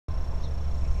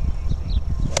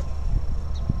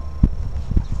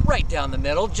right down the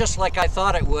middle, just like I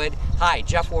thought it would. Hi,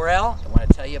 Jeff Worrell. I want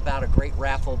to tell you about a great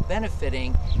raffle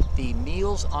benefiting the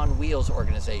Meals on Wheels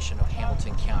organization of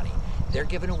Hamilton County. They're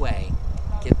giving away,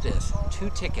 get this, 2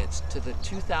 tickets to the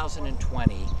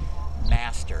 2020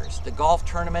 Masters, the golf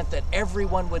tournament that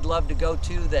everyone would love to go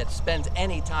to that spends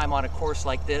any time on a course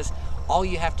like this. All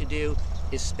you have to do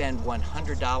is spend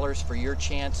 $100 for your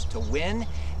chance to win,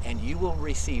 and you will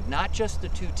receive not just the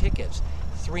 2 tickets,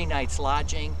 3 nights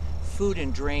lodging, food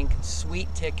and drink, suite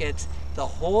tickets, the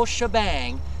whole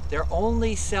shebang. They're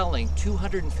only selling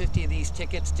 250 of these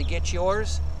tickets. To get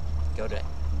yours, go to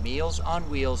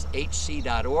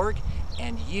mealsonwheelshc.org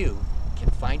and you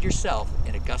can find yourself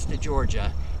in Augusta,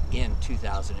 Georgia in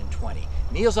 2020.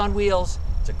 Meals on Wheels,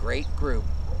 it's a great group.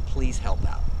 Please help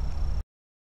out.